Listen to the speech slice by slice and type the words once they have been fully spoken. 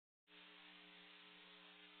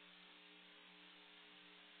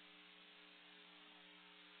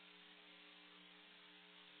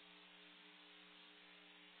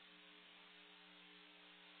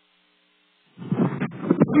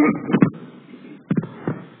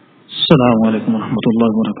السلام عليكم ورحمة الله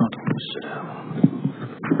وبركاته.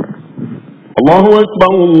 الله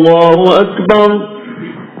أكبر الله أكبر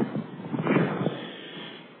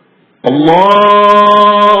الله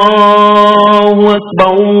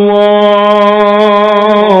أكبر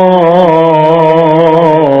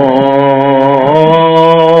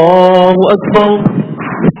الله أكبر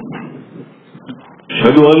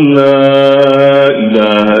أشهد أن لا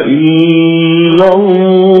إله إلا الله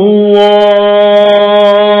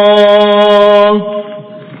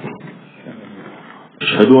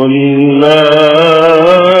أشهد أن لا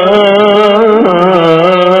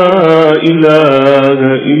إله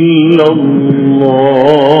إلا الله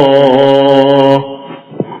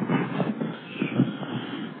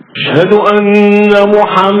أشهد أن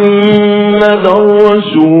محمدا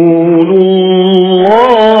رسول الله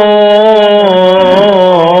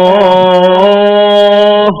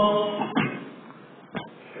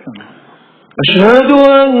أشهد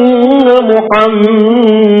أن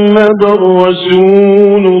محمدا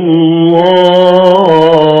رسول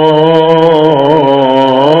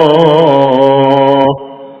الله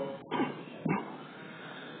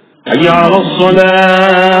حي على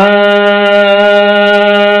الصلاة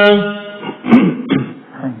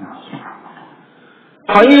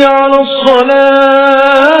حي على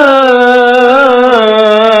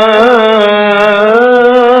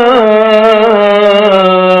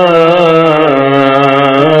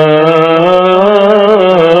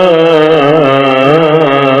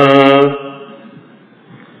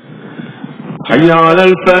حي على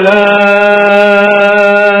الفلاح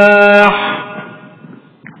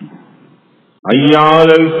حي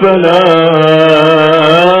على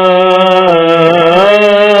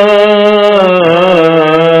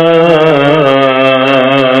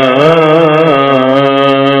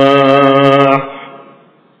الفلاح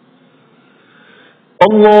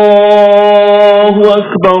الله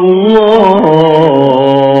أكبر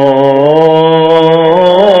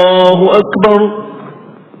الله أكبر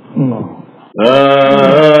لا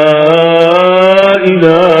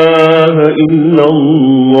إله إلا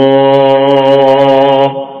الله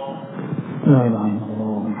لا إله إلا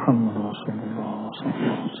الله محمد رسول الله صلى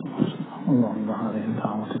الله عليه وسلم. اللهم هذه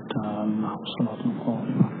الدعوة التامة والصلاة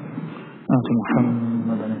القائمة آت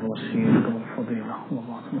محمدا الوسيلة والفضيلة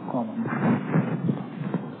وبعث مقاما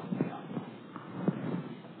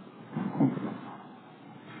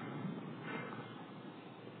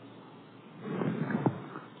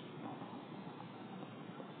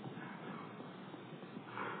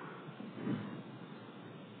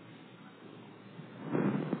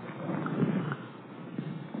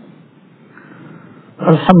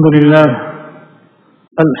الحمد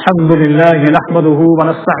لله نحمده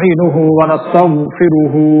ونستعينه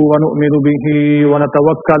ونستغفره ونؤمن به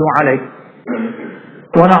ونتوكل عليه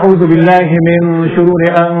ونعوذ بالله من شرور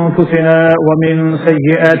أنفسنا ومن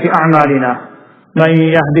سيئات أعمالنا من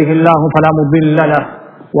يهده الله فلا مضل له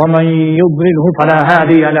ومن يضلله فلا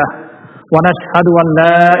هادي له ونشهد أن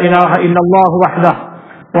لا إله إلا الله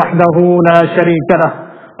وحده لا شريك له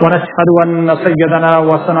ونشهد أن سيدنا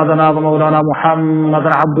وسندنا ومولانا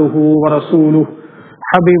محمدا عبده ورسوله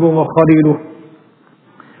حبيبه وخليله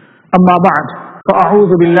أما بعد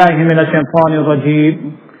فأعوذ بالله من الشيطان الرجيم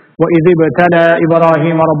وإذ ابتلى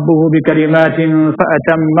إبراهيم ربه بكلمات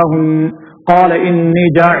فأتمهن قال إني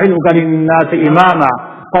جاعلك للناس إماما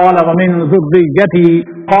قال ومن ذريتي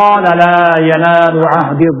قال لا ينال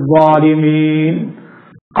عهد الظالمين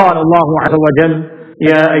قال الله عز وجل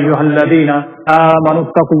يا أيها الذين آمنوا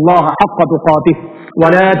اتقوا الله حق تقاته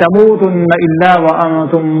ولا تموتن إلا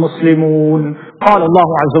وأنتم مسلمون قال الله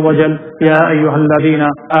عز وجل يا أيها الذين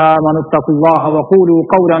آمنوا اتقوا الله وقولوا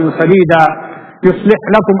قولا سديدا يصلح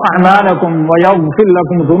لكم أعمالكم ويغفر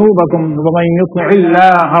لكم ذنوبكم ومن يطع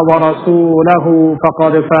الله ورسوله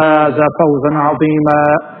فقد فاز فوزا عظيما.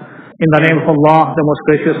 In the name of Allah, the most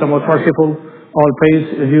gracious and most merciful, all praise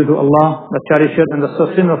is due to Allah, the cherisher and the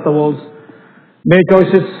sustainer of the worlds. May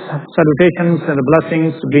choices, salutations and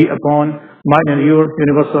blessings be upon mine and your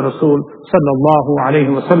universal Rasul sallallahu alayhi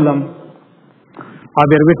wa sallam. I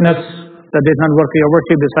bear witness that there is none worthy of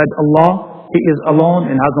worship beside Allah. He is alone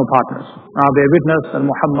and has no partners. I bear witness that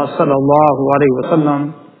Muhammad sallallahu alayhi wa sallam,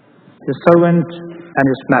 his servant and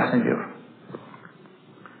his messenger.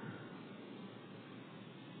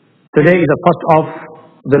 Today is the first of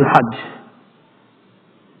Dhul Hajj.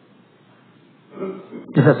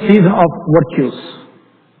 It is a season of virtues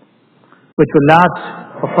which will last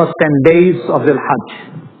for first 10 days of Dhul Hajj.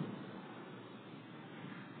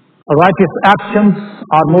 Righteous actions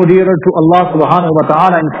are more dearer to Allah subhanahu wa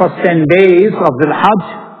ta'ala in first 10 days of Dhul Hajj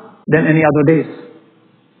than any other days.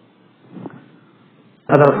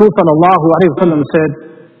 The Rasul sallallahu alayhi wa sallam said,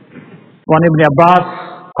 one Ibn Abbas,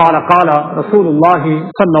 قال رسول الله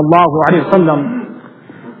صلى الله عليه وسلم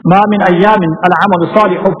ما من أيام العمل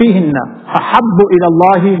الصالح فيهن أحب إلى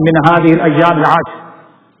الله من هذه الأيام العشر.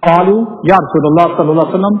 قالوا يا رسول الله صلى الله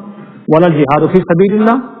عليه وسلم ولا الجهاد في سبيل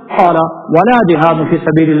الله؟ قال ولا جهاد في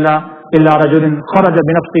سبيل الله إلا رجل خرج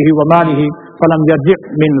بنفسه وماله فلم يرجع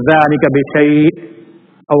من ذلك بشيء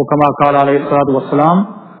أو كما قال عليه الصلاة والسلام.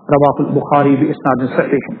 رواه البخاري بإسناد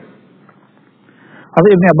صحيح.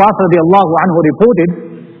 Hazrat Ibn Abbas radiallahu anhu reported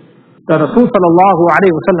that Rasul sallallahu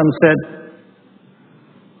alayhi wa sallam said,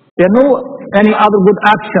 there are no any other good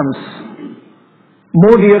actions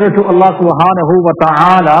more dearer to Allah subhanahu wa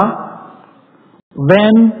ta'ala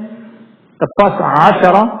than the first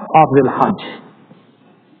ashara of the Hajj.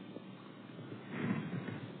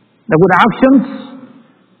 The good actions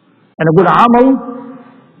and the good amal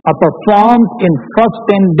are performed in first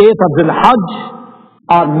 10 days of the Hajj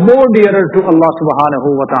are more dearer to Allah subhanahu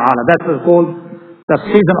wa ta'ala. That is called the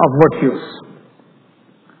season of virtues.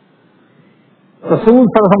 Rasul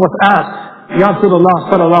sallallahu alaihi wasallam was asked, Ya Rasulullah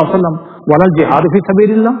sallallahu alaihi wasallam, walal jihad fi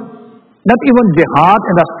sabilillah? Not even jihad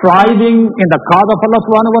and the striving in the cause of Allah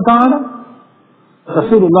subhanahu wa ta'ala?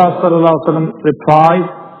 Rasulullah sallallahu alaihi wasallam replied,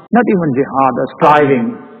 not even jihad, the striving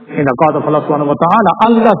in the cause of Allah subhanahu wa ta'ala,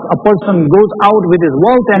 unless a person goes out with his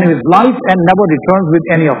wealth and his life and never returns with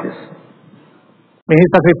any of this. When he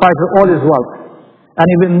sacrifices all his wealth and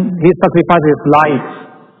even he sacrifices his life,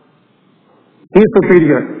 he is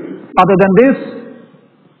superior. Other than this,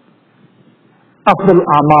 afdal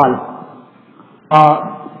amal,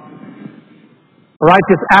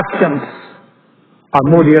 righteous actions are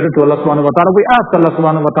more dear to Allah subhanahu wa ta'ala. We ask Allah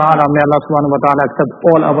subhanahu wa ta'ala, may Allah subhanahu wa ta'ala accept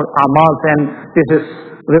all our amals, and this is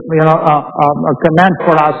a command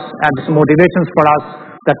for us and this motivations for us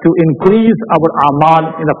that to increase our amal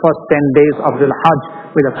in the first 10 days of the Hajj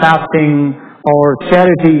with a fasting or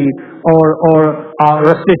charity or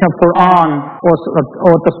recitation of Quran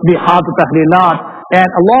or tasbihat, tahlilat, and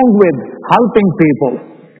along with helping people,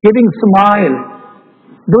 giving smile,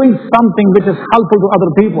 doing something which is helpful to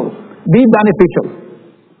other people, be beneficial.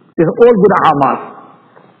 These are all good amal.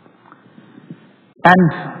 And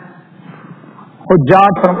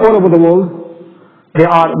Hujjaj from all over the world, they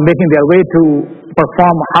are making their way to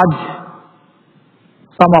perform Hajj.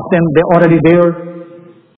 Some of them, they're already there,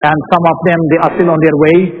 and some of them, they are still on their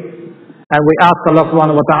way. And we ask Allah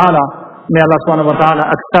subhanahu wa ta'ala, may Allah subhanahu wa ta'ala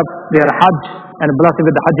accept their Hajj and bless them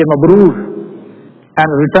with the Hajj Mabrur and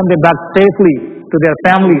return them back safely to their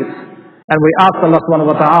families. And we ask Allah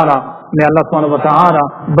subhanahu wa ta'ala, may Allah subhanahu wa ta'ala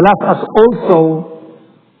bless us also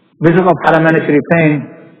visit of Haramain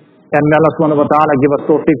Sharifain, and may Allah subhanahu wa ta'ala give us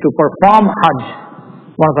tawfiq to perform Hajj,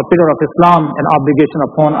 one of the pillars of Islam and obligation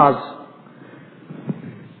upon us.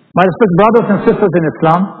 My respected brothers and sisters in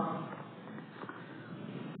Islam,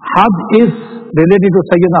 Hajj is related to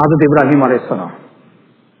Sayyidina Hazrat Ibrahim alayhi salam.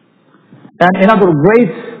 And another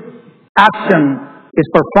great action is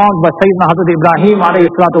performed by Sayyidina Hazrat Ibrahim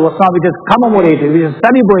alayhi salatu wasalam, which is commemorated, which is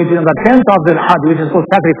celebrated on the 10th of the Hajj, which is called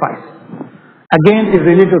sacrifice. Again, is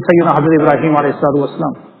related to Sayyidina Hazrat Ibrahim alayhi salatu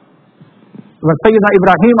wasalam. When Sayyidina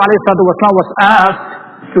Ibrahim alayhi salatu wasalam was asked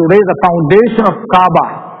to raise the foundation of Kaaba,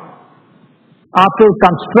 after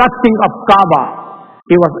constructing of Kaaba,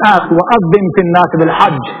 he was asked, وَأَذِّن فِي النَّاسِ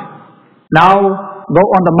بِالْحَجِّ. Now, go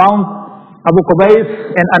on the Mount Abu Qubais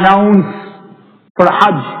and announce for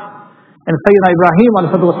Hajj. And Sayyidina Ibrahim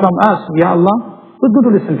ﷺ asked, Ya Allah, who's going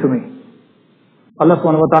to listen to me? Allah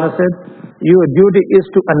subhanahu wa ta'ala said, your duty is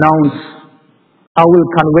to announce. I will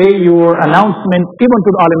convey your announcement even to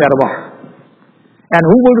the Alim Arbah. And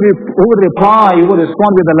who will reply, who will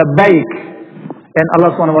respond with the labbaik. And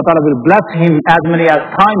Allah subhanahu wa ta'ala will bless him as many as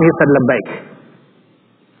time he said labbaik.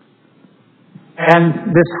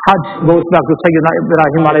 And this Hajj goes back to Sayyidina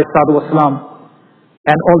Ibrahim alayhi salatu wasalam.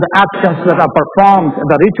 And all the actions that are performed,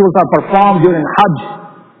 the rituals are performed during Hajj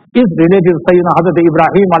is related to Sayyidina Hazrat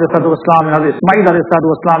Ibrahim alayhi salatu wasalam and Hazrat Ismail alayhi salatu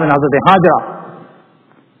wasalam and Hazrat Hajra.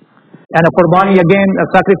 And a Qurbani again, a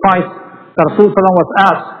sacrifice, the Rasul sallallahu was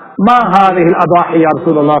asked, Ma hadhihi al-adahi ya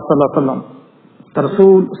Rasulullah sallallahu alaihi wasallam. The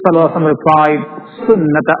Rasul sallallahu alaihi wasallam replied,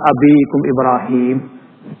 Sunnata abikum Ibrahim.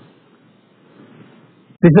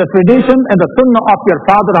 This is the tradition and the sunnah of your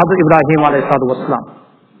father Hazrat Ibrahim alayhi salatu wasalam.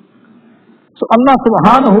 So Allah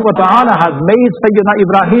subhanahu wa ta'ala has made Sayyidina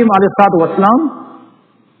Ibrahim alayhi salatu wasalam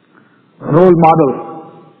role model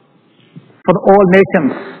for all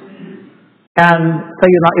nations. And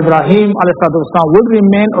Sayyidina Ibrahim alayhi salatu wasalam will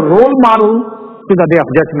remain a role model to the day of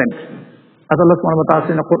judgment. As Allah subhanahu wa ta'ala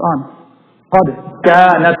says in the Quran, قَدْ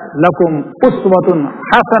كَانَتْ لَكُمْ أُسْوَةٌ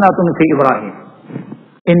حَسَنَةٌ فِي إِبْرَاهِيمَ.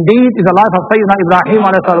 Indeed, in the life of Sayyidina Ibrahim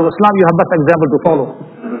alayhi salatu wasalam, you have best example to follow.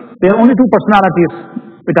 There are only two personalities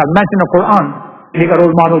which are mentioned in the Quran, make a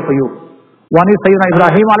role model for you. One is Sayyidina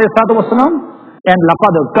Ibrahim alayhi salatu wasalam, and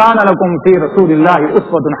لَقَدْ كَانَ لَكُمْ فِي رَسُولِ اللَّهِ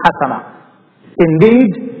أُسْوَةٌ حَسَنَةٌ.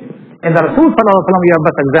 Indeed, in the Rasul sallallahu alayhi wa sallam, you have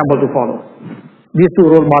best example to follow. These two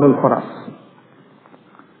role models for us.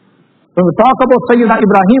 When we talk about Sayyidina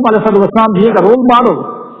Ibrahim alayhi salatu wasalam being a role model,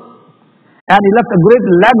 and he left a great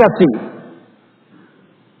legacy.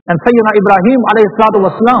 And Sayyidina Ibrahim alayhi salatu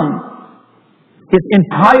wasalam, his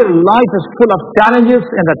entire life is full of challenges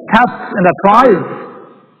and the tests and the trials.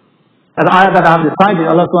 As the ayah that I have recited,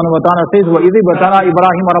 Allah subhanahu wa ta'ala says, وَإِذِ بَتَلَى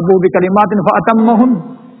إِبْرَاهِيمَ رَبُّهُ بِكَلِمَاتٍ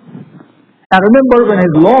فَأَتَمَّهُنَّ. And remember when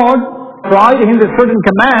his Lord tried him with certain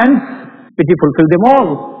commands, which he fulfilled them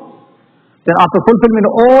all. Then after fulfilling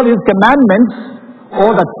all his commandments,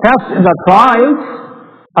 all the tests and the trials,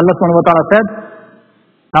 Allah subhanahu wa ta'ala said,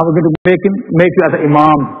 now we're going to make you as an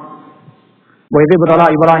imam. وَإِذِ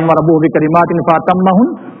بَتَلَى إِبْرَاهِيمَ رَبُّهُ بِكَلِمَاتٍ فَأَتَمَّهُنَّ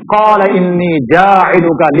قَالَ إِنِّي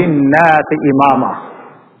جَاعِلُكَ لِلنَّاسِ إِمَامًا.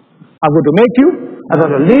 I'm going to make you as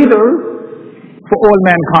a leader for all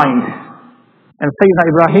mankind. And Sayyidina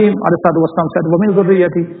Ibrahim ﷺ said, وَمِنْ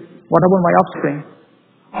ذُرِّيَّتِي. What about my offspring?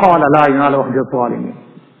 قَالَ لَا يَنَالُ عَهْدِي الظَّالِمِينَ.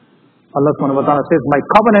 Allah subhanahu wa ta'ala says, my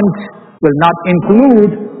covenant will not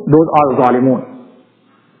include those are zalimun.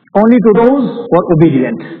 Only to those who are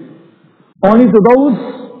obedient. Only to those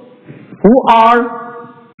who are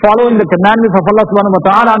following the commandments of Allah subhanahu wa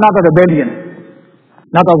ta'ala, not a rebellion,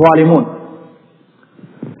 not a zalimun.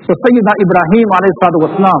 So Sayyidina Ibrahim alayhi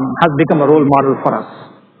salatu wasalam has become a role model for us.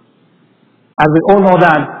 As we all know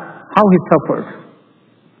that, how he suffered.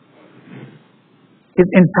 His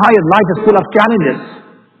entire life is full of challenges,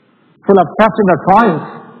 full of tests and trials.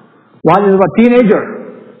 While he was a teenager,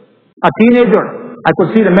 I could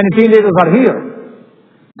see that many teenagers are here.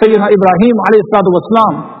 Sayyidina Ibrahim alayhi salatu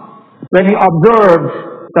wasalam, when he observed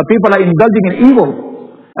the people are indulging in evil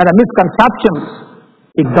and the misconceptions,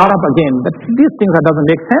 he got up again. But these things that doesn't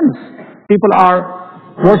make sense. People are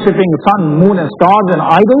worshipping sun, moon and stars and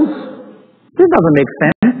idols. This doesn't make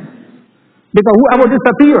sense. Because whoever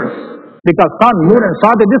disappears, because sun, moon and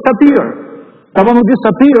stars, they disappear. The one who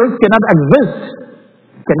disappears cannot exist,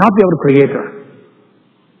 cannot be our creator.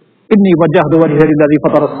 إِنِّي وَجَّهْتُ وَجْهِيَ لِلَّذِي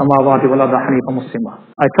فَطَرَ السَّمَاوَاتِ وَالْأَرْضَ حَنِيفًا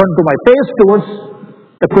مُسْلِمًا. I turn to my face towards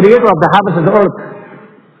the creator of the heavens and the earth,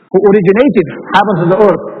 who originated heavens and the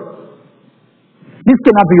earth. This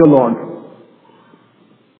cannot be your Lord.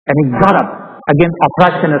 And he got up against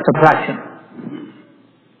oppression and suppression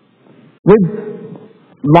with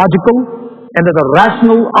logical and the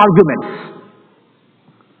rational arguments.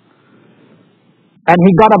 And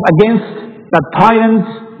he got up against the tyrant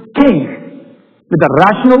king with the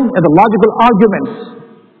rational and the logical arguments.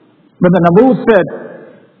 When the Namrud said,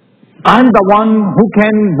 I'm the one who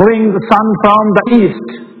can bring the sun from the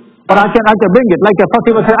east, but I can bring it. Like a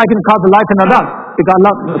Fatima said, I can cause light in the dark. Because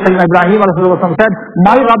Allah, Sayyidina Ibrahim said,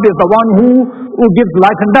 my Rabb is the one who gives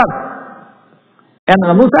light and dark. And the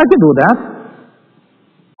Namrud said, I can do that.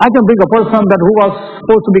 I can bring a person that who was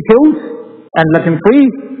supposed to be killed and let him free.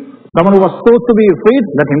 The one who was supposed to be freed,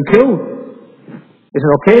 let him kill. He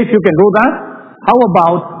said, okay, if you can do that, how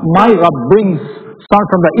about my Rabb brings sun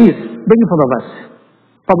from the east, bring it from the west.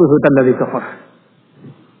 He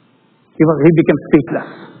became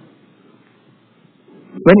speechless.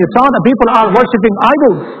 When he saw the people are worshipping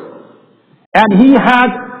idols, and he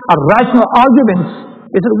had a rational argument,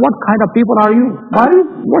 he said, what kind of people are you? Why are you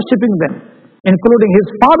worshipping them? Including his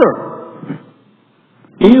father.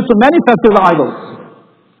 He used to manufacture the idols.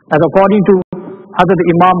 As according to Hazrat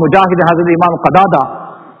Imam Mujahid and Hazrat Imam Qadada,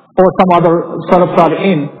 or some other Salaf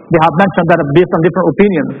Salihin, they have mentioned that based on different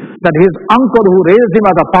opinions, that his uncle who raised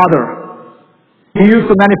him as a father, he used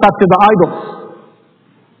to manufacture the idols.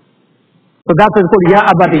 So that's why it's called Ya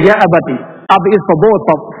Abati, Ya Abati. Ab is for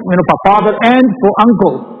both, for father and for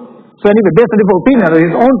uncle. So anyway, based on different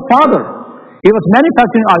opinion, his own father, he was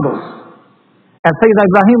manufacturing idols. And Sayyidina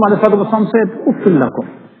Ibrahim ﷺ said, Uffil lakum.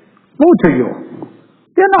 Woe to you.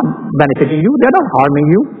 They are not benefiting you, they are not harming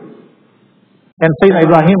you. And Sayyidina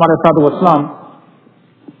Ibrahim ﷺ,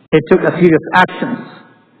 he took a serious actions.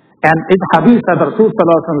 And in hadith that Rasul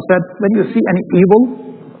said, when you see any evil,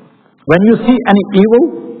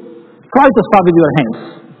 try to stop with your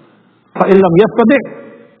hands. فَإِنْ لَمْ يَسْتَطِعْ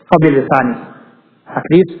فَبِلِسَانِهِ. At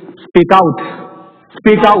least speak out.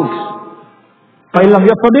 فَإِنْ لَمْ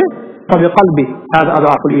يَسْتَطِعْ فَبِقَلْبِهِ. هَذَا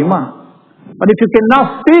أَضْعَفُ الْإِيمَانِ. But if you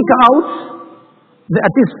cannot speak out, then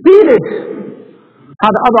at least feel it.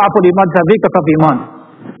 هَذَا أَضْعَفُ الْإِيمَانِ. It's a weakest of Iman.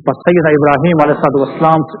 But Sayyidina Ibrahim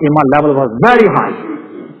ﷺ's Iman level was very high.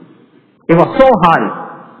 It was so high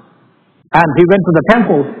And he went to the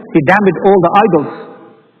temple, he damaged all the idols.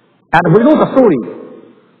 And we know the story.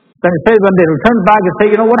 Then he says, when they returned back, they say,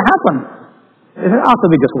 you know what happened? They said, ask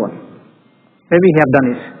the biggest one. Maybe he have done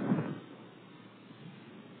it.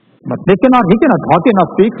 But he cannot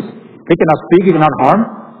speak. He cannot speak, he cannot harm.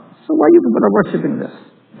 So why you people are worshipping this?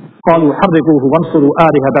 قَالُوا حَرِّقُوهُ وَانْصُرُوا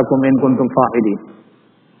آلِهَتَكُمْ إِن كُنتُمْ فَاعِلِينَ.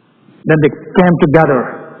 Then they came together.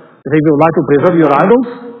 They said, if you would like to preserve your idols,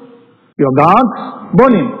 your gods,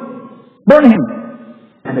 burn him. Burn him.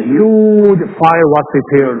 And a huge fire was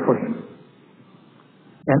prepared for him.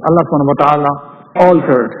 And Allah subhanahu wa ta'ala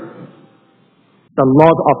altered the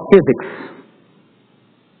laws of physics.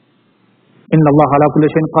 Inna Allah ala kulli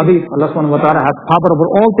shayin qadir. Allah subhanahu wa ta'ala has power over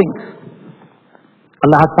all things.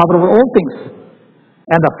 Allah has power over all things.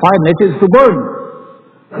 And the fire nature is to burn.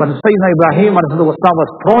 But Sayyidina Ibrahim was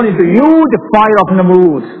thrown into huge fire of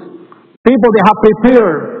Namrud. People, they have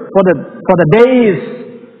prepared for the days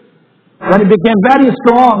when it became very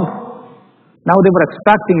strong. Now they were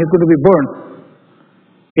expecting it's going to be burned.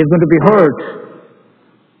 It's going to be hurt.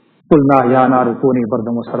 قُلْنَا يَا نَارُ كُونِي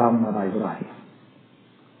بَرْدًا وَسَلَامًا عَلَى إِبْرَاهِيمَ.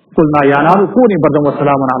 قُلْنَا يَا نَارُ كُونِي بَرْدًا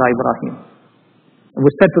وَسَلَامًا عَلَى إِبْرَاهِيمَ. We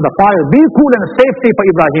said to the fire, be cool and safety for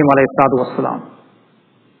Ibrahim alayhi salatu wassalam.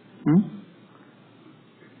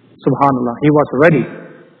 Subhanallah, he was ready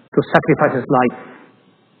to sacrifice his life.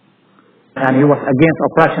 And he was against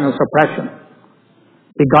oppression and suppression.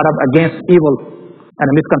 He got up against evil and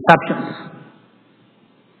misconceptions.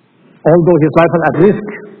 Although his life was at risk,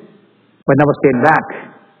 but never stayed back.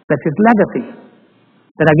 That's his legacy.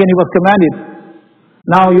 Then again he was commanded,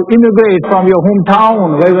 now you immigrate from your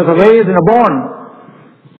hometown where you was raised and born.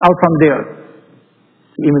 Out from there,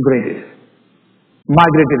 he immigrated,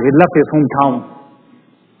 migrated, he left his hometown.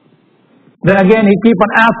 Then again he keep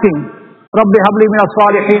on asking, Rabbi habli min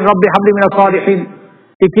as-salihin, Rabbi habli min as-salihin.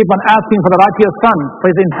 He keep on asking for the righteous son for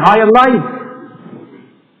his entire life.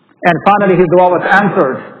 And finally his dua was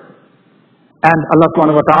answered. And Allah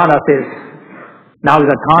subhanahu wa ta'ala says, now is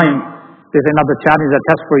the time, there's another challenge, a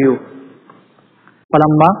test for you.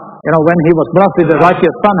 Falamma, when he was blessed with the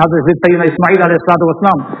righteous son, Hazrat Sayyidina Ismail alayhi salatu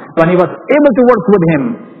wasalam, when he was able to work with him,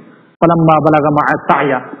 فَلَمَّا بَلَغَ مَعَ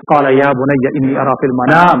السَّعْيَ قَالَ يَا بُنَيَّ إِنِّي أَرَى فِي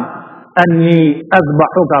الْمَنَامِ أَنِّي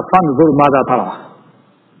أَذْبَحُكَ فَانْظُرْ مَاذَا تَرَى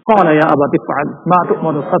قَالَ يَا أَبَتِ افْعَلْ مَا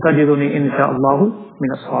تُؤْمَرُ سَتَجِدُنِي إِنْ شَاءَ اللَّهُ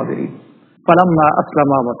مِنَ الصَّابِرِينَ فَلَمَّا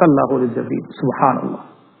أَسْلَمَا وَتَلَّهُ لِلْجَبِينِ. Subhanallah.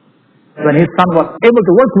 When his son was able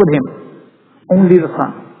to work with him, only the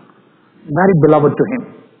son, very beloved to him,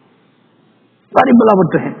 very beloved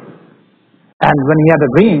to him. And when he had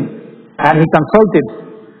a dream and he consulted,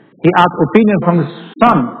 he asked opinion from his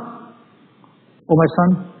son. Oh my son,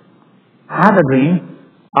 I had a dream,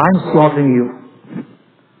 I'm slaughtering you,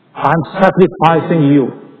 I'm sacrificing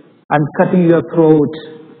you, I'm cutting your throat.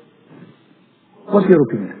 What's your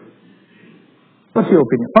opinion? What's your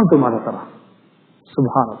opinion?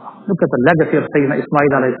 Subhanallah. Look at the legacy of Sayyidina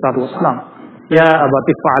Ismail alayhi salatu wasalam. Ya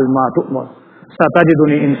abati fa'al ma tu'mar.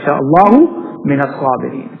 Satajiduni insha'Allahu min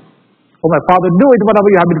as-sabirin. Oh my father, do it whatever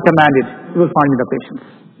you have been commanded. You will find me the patience.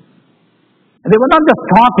 And they were not just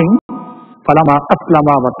talking. فَلَمَا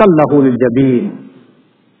أَسْلَمَا وَتَلَّهُ لِلْجَبِينِ.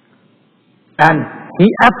 And he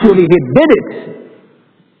did it.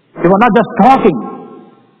 They were not just talking,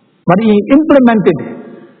 but he implemented.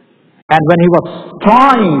 And when he was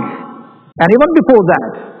trying, and even before that,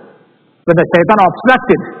 when the shaitan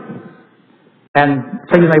obstructed, and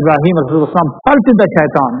Sayyidina Ibrahim pelted the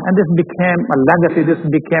shaitan, and this became a legacy, this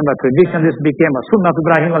became a tradition, this became a sunnah of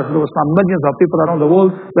Ibrahim. Millions of people around the world,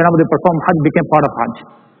 whenever they perform Hajj, became part of Hajj.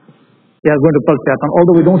 They are going to pelt shaitan,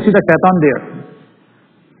 although we don't see the shaitan there.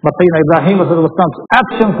 But Sayyidina Ibrahim's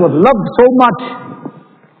actions were loved so much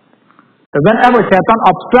that whenever shaitan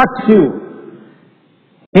obstructs you,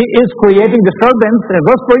 he is creating disturbance and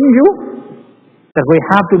worsening you, that we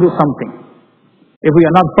have to do something. If we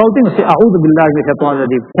are not pelting, say, A'udhu billahi min shaitan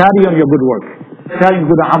rajim. Carry on your good work. Carry on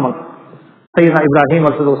good amal. Sayyidina Ibrahim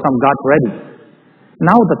got ready.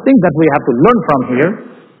 Now the thing that we have to learn from here,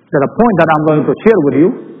 there's a point that I'm going to share with you.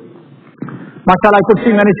 MashaAllah, I could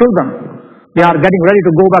see many children. They are getting ready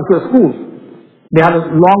to go back to school. They have a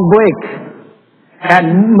long break.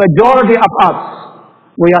 And majority of us,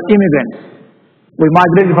 we are immigrants. We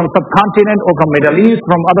migrated from subcontinent or from Middle East,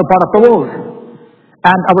 from other part of the world.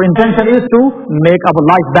 And our intention is to make our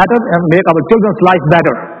life better and make our children's life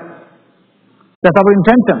better. That's our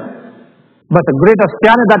intention. But the greatest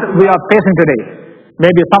challenge that we are facing today,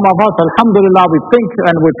 maybe some of us, alhamdulillah, we think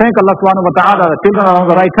and we thank Allah subhanahu wa ta'ala, the children are on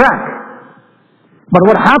the right track. But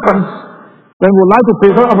what happens when we would like to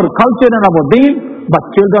preserve our culture and our deen, but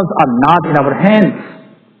children are not in our hands?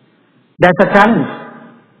 That's a challenge.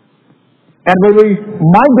 And when we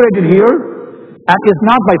migrated here, and it's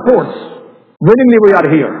not by force, willingly we are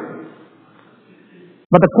here.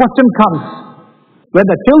 But the question comes, when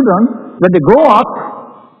the children, when they grow up,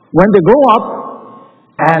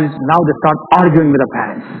 and now they start arguing with the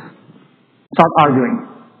parents. Start arguing.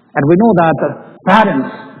 And we know that the parents,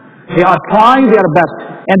 they are trying their best,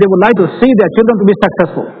 and they would like to see their children to be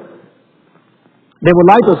successful. They would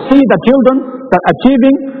like to see the children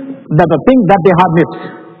achieving the thing that they have missed.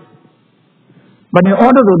 But in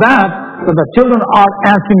order to do that, so the children are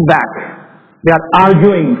answering back. They are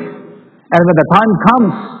arguing. And when the time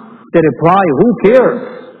comes, they reply, who cares?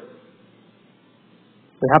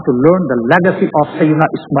 We have to learn the legacy of Sayyidina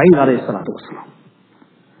Ismail alayhi salatu wasalam.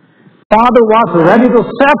 Father was ready to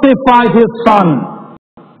sacrifice his son.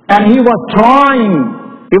 And he was trying.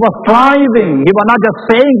 He was striving. He was not just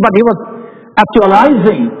saying, but he was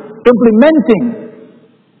actualizing, implementing.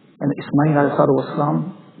 And Ismail alayhi salatu wasalam,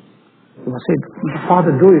 he was said,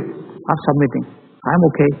 Father, do it. I'm submitting. I'm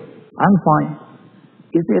okay. I'm fine.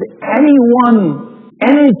 Is there anyone,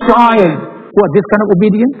 any child who has this kind of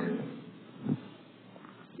obedience?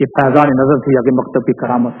 ये पैगाम नजर थी आगे मकतब की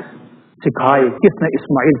करामत सिखाए किसने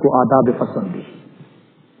इस्माइल को आदाब पसंद दी.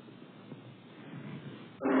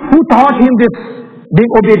 Who taught him this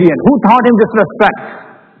being obedient? Who taught him this respect?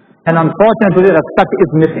 And unfortunately, respect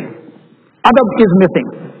is missing. Adab is missing.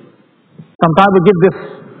 Sometimes we give this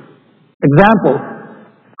example.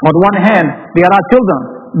 On one hand, there are children.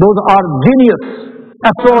 Those are genius,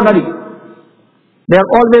 extraordinary. They are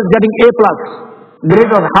always getting A+,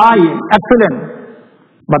 grades are high, excellent.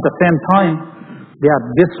 But at the same time, they are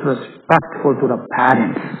disrespectful to the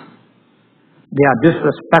parents. They are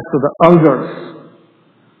disrespectful to the elders.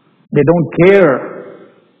 They don't care.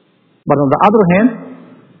 But on the other hand,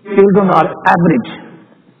 children are average.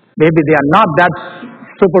 Maybe they are not that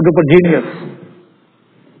super duper genius.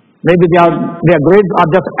 Maybe their grades are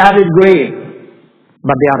just average grade.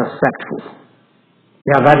 But they are respectful.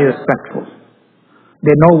 They are very respectful.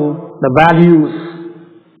 They know the values,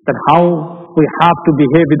 that how we have to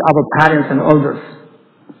behave with our parents and elders.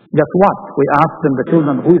 Guess what? We ask them, the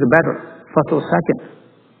children, who is better, first or second?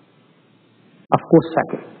 Of course,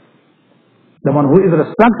 second. The one who is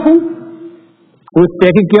respectful, who is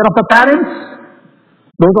taking care of the parents,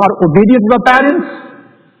 those who are obedient to the parents,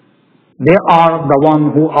 they are the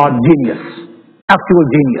one who are genius, actual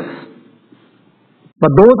genius.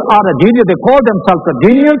 But those are the genius, they call themselves the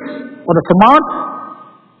genius or the smart,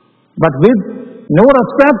 but with no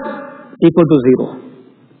respect, equal to zero.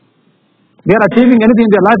 They are achieving anything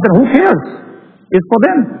in their life, then who cares? It's for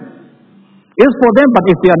them. It's for them, but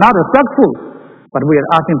if they are not respectful, but we are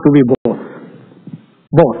asking to be both.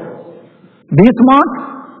 Both. Be smart,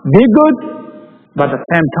 be good, but at the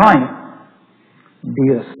same time, be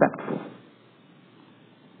respectful.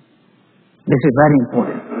 This is very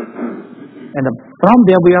important. And from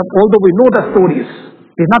there we have, although we know the stories,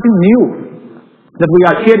 there's nothing new that we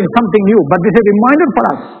are sharing something new, but this is a reminder for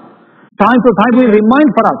us. Time to time we remind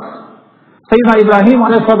for us. Sayyidina Ibrahim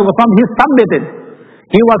alayhi salatu wasalam, he submitted.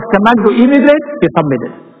 He was commanded to immigrate, he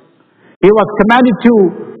submitted. He was commanded to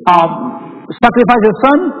sacrifice his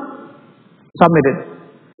son, submitted.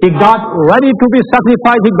 He got ready to be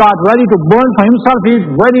sacrificed, he got ready to burn for himself, he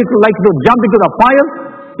ready to like to jump into the fire,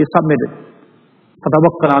 he submitted.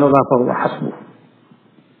 فَتَوَكَّلْ عَلَى اللَّهِ فَهُوَ حَسْبُهُ.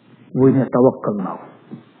 We need tawakkul now.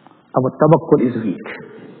 Our tawakkul is weak.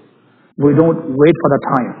 We don't wait for the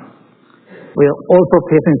time. We are also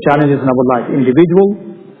facing challenges in our life. Individual,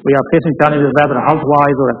 we are facing challenges whether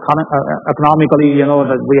health-wise or economically,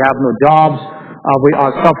 that we have no jobs, we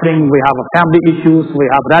are suffering, we have family issues, we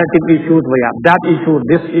have relative issues, we have that issue,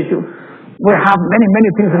 this issue. We have many, many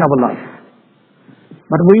things in our life.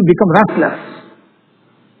 But we become restless.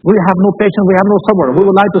 We have no patience, we have no sabr. We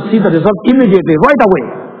would like to see the result immediately, right away.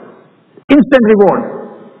 Instant reward.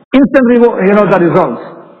 The results.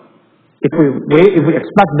 If we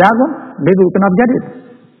expect that one, maybe we cannot get it.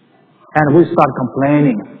 And we start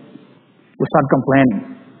complaining.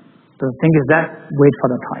 The thing is that, wait for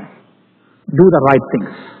the time. Do the right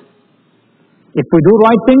things. If we do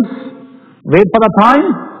right things, wait for the time,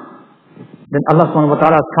 then Allah subhanahu wa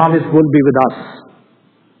ta'ala's promise will be with us.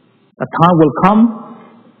 The time will come,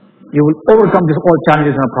 you will overcome these all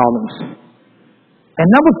challenges and problems. And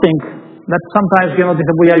never think that sometimes,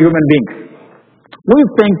 we are human beings. We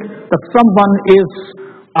think that someone is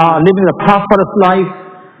living a prosperous life,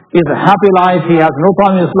 is a happy life, he has no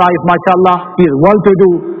problem in his life, mashallah, he is well-to-do,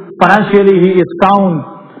 financially he is sound,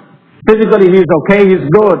 physically he is okay, he is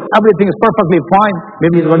good, everything is perfectly fine,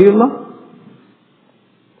 maybe he is waliullah.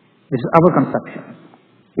 This is our conception.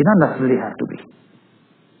 It doesn't necessarily have to be.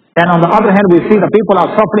 And on the other hand, we see the people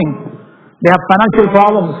are suffering. They have financial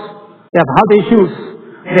problems. They have health issues.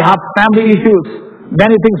 They have family issues.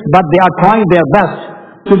 Many things, but they are trying their best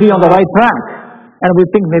to be on the right track. And we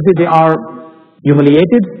think maybe they are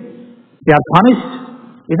humiliated. They are punished.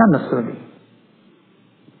 It's not necessarily.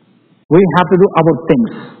 We have to do our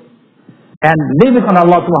things and leave it on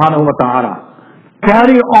Allah subhanahu wa ta'ala.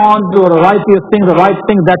 Carry on to the righteous things, the right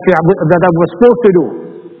things that we're supposed to do.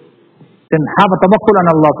 Then have a tawakkul on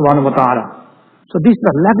Allah subhanahu wa ta'ala. So this is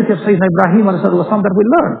the legacy of Sayyidina Ibrahim alayhi salatu that we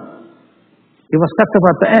learn. He was kept up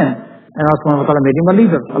at the end, and Allah subhanahu wa ta'ala made him a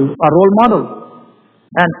leader, a role model.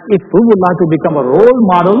 And if we would like to become a role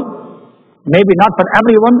model, maybe not for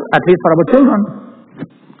everyone, at least for our children,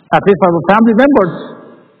 at least for our family members,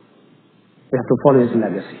 we have to follow his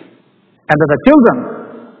legacy. And that the children,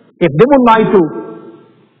 if they would like to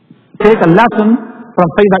take a lesson from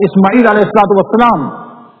Sayyidina Ismail alayhi salatu wasalam,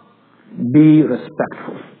 be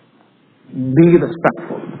respectful. Be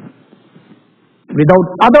respectful. Without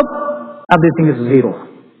adab, everything is zero.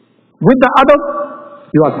 With the adab,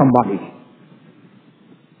 you are somebody.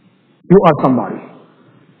 You are somebody.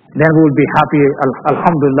 Then we will be happy,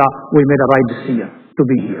 alhamdulillah, we made a right decision to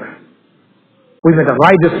be here. We made a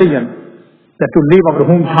right decision that to leave our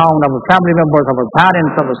hometown, our family members, our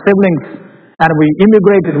parents, our siblings, and we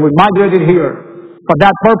immigrated, we migrated here for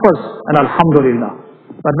that purpose, and alhamdulillah.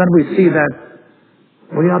 But when we see that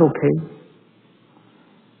we are okay,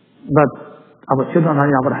 but our children are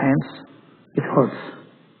in our hands, it hurts.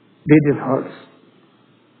 It hurts.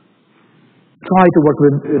 Try to work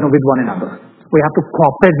with one another. We have to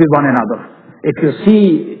cooperate with one another. If you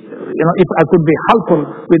see, if I could be helpful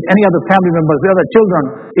with any other family members, the other children,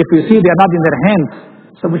 if you see they are not in their hands,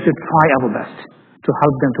 so we should try our best to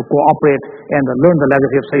help them to cooperate and learn the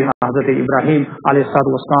legacy of Sayyidina Hazrat Ibrahim alayhi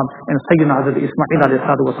salatu wasalam and Sayyidina Hazrat Ismail alayhi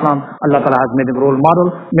salatu wasalam. Allah Ta'ala has made them role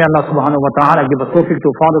model. May Allah subhanahu wa ta'ala give us tawfiq to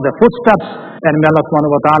follow their footsteps, and may Allah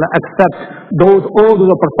subhanahu wa ta'ala accept all those who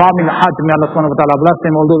are performing the Hajj. May Allah subhanahu wa ta'ala bless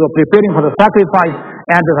them, all those who are preparing for the sacrifice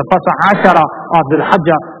and the first Ashara of the Hajj.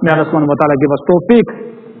 May Allah subhanahu wa ta'ala give us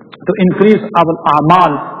tawfiq to increase our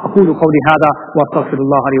a'mal. أقول قولي هذا وأستغفر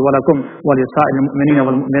الله لي ولكم ولسائر المؤمنين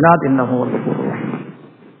والمؤمنات إنه هو الغفور الرحيم.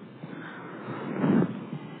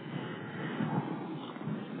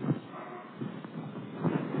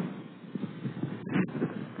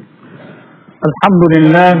 الحمد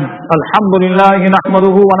لله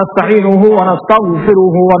نحمده ونستعينه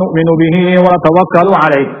ونستغفره ونؤمن به ونتوكل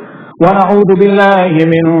عليه ونعوذ بالله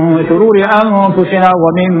من شرور أنفسنا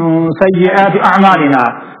ومن سيئات أعمالنا.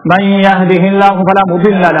 من يهده الله فلا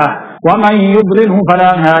مضل له ومن يضلله فلا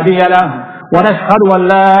هادي له ونشهد أن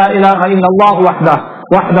لا إله إلا الله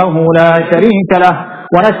وحده لا شريك له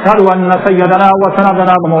ونشهد أن سيدنا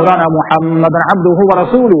وسندنا ومولانا محمدا عبده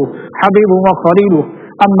ورسوله حبيبه وخليله.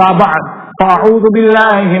 أما بعد فأعوذ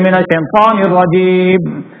بالله من الشيطان الرجيم.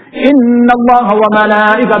 إن الله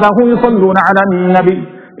وملائكته يصلون على النبي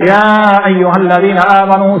يا أيها الذين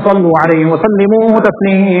آمنوا صلوا عليه وسلموا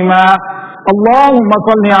تسليما. اللهم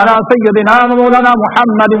صل على سيدنا ومولانا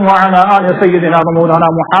محمد وعلى آل سيدنا ومولانا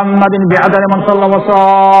محمد بعدد من صلى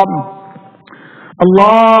وصام.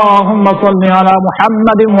 اللهم صل على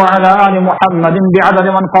محمد وعلى آل محمد بعدد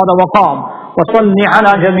من قاد وقام. وصل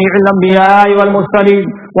على جميع الأنبياء والمرسلين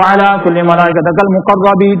وعلى كل ملائكتك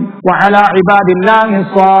المقربين وعلى عباد الله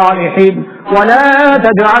الصالحين. ولا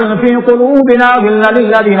تجعل في قلوبنا غلا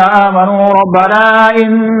للذين آمنوا ربنا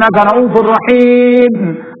إنك رؤوف رحيم.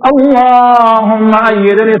 اللهم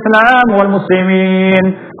أيد الإسلام والمسلمين.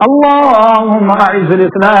 اللهم أعز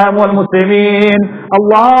الإسلام والمسلمين.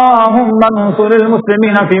 اللهم انصر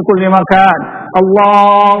المسلمين في كل مكان.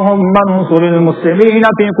 اللهم انصر المسلمين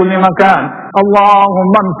في كل مكان.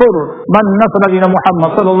 اللهم انصر من نصر دين محمد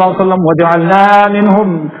صلى الله عليه وسلم واجعلنا منهم.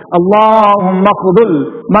 اللهم اخذل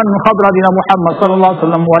من خذل دين محمد صلى الله عليه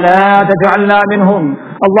وسلم ولا تجعلنا منهم.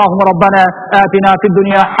 اللهم ربنا آتنا في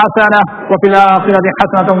الدنيا حسنة وفي الآخرة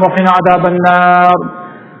حسنة وقنا عذاب النار.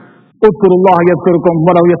 اذكروا الله يذكركم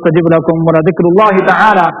ولو يستجب لكم ولذكر الله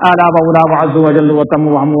تعالى أعلى مولاه عز وجل وتم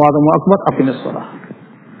وهم وأعظم وأكبر. أقم الصلاة.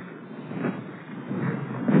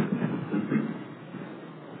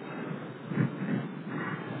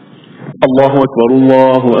 الله أكبر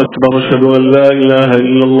الله أكبر. أشهد أن لا إله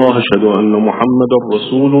إلا الله. أشهد أن محمدا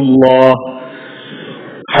رسول الله.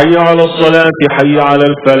 حي على الصلاة حي على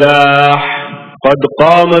الفلاح. قد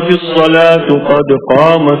قامت الصلاة قد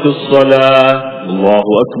قامت الصلاة. الله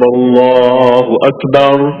أكبر الله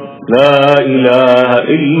أكبر. لا إله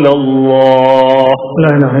إلا الله. لا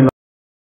إله إلا